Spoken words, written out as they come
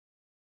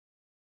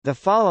The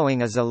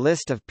following is a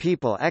list of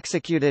people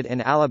executed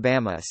in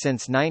Alabama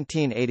since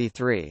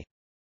 1983.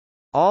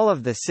 All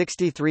of the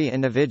 63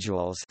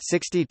 individuals,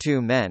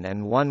 62 men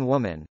and 1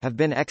 woman, have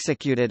been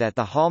executed at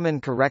the Hallman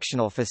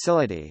Correctional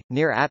Facility,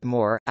 near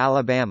Atmore,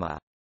 Alabama.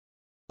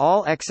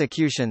 All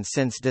executions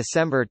since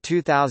December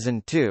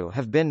 2002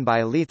 have been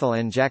by lethal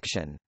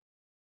injection.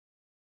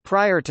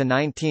 Prior to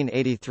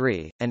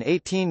 1983, an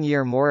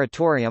 18-year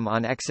moratorium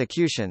on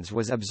executions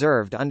was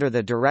observed under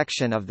the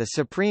direction of the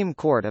Supreme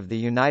Court of the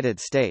United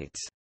States.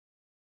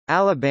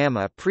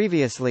 Alabama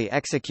previously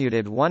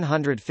executed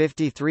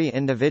 153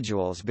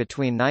 individuals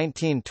between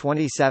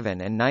 1927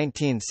 and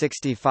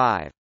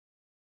 1965.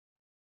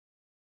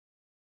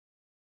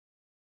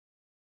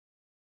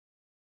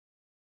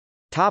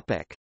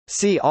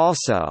 See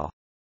also: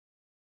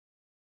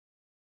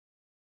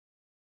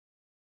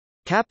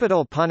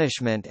 Capital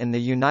punishment in the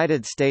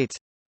United States,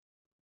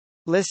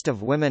 List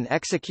of women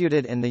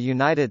executed in the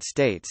United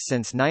States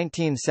since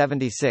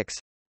 1976,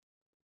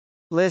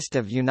 List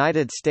of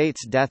United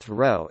States death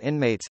row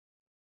inmates,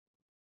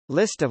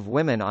 List of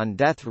women on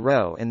death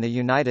row in the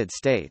United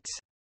States.